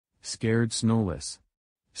Scared Snowless.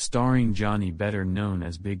 Starring Johnny, better known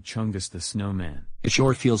as Big Chungus the Snowman. It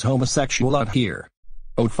sure feels homosexual out here.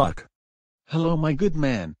 Oh fuck. Hello my good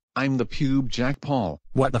man, I'm the pube Jack Paul.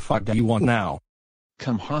 What the fuck do you want now?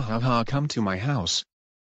 Come come to my house.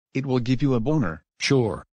 It will give you a boner.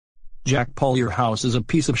 Sure. Jack Paul, your house is a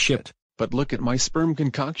piece of shit. But look at my sperm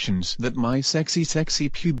concoctions that my sexy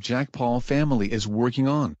pube Jack Paul family is working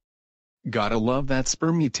on. Gotta love that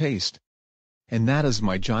spermy taste. And that is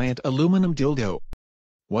my giant aluminum dildo.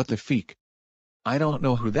 What the feek? I don't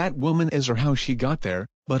know who that woman is or how she got there,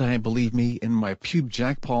 but I believe me and my pube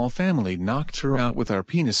Jack Paul family knocked her out with our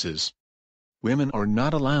penises. Women are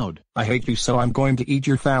not allowed. I hate you, so I'm going to eat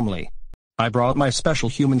your family. I brought my special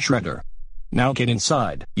human shredder. Now get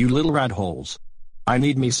inside, you little rat holes. I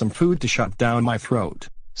need me some food to shut down my throat.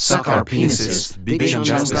 Suck our penises, Big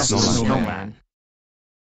Chungus the Snowman.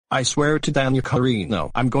 I swear to Daniel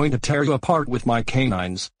Carino, I'm going to tear you apart with my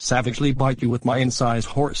canines, savagely bite you with my incised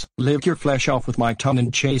horse, lick your flesh off with my tongue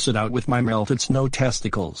and chase it out with my melted snow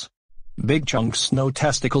testicles. Big Chungus Snow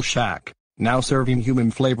Testicle Shack, now serving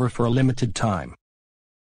human flavor for a limited time.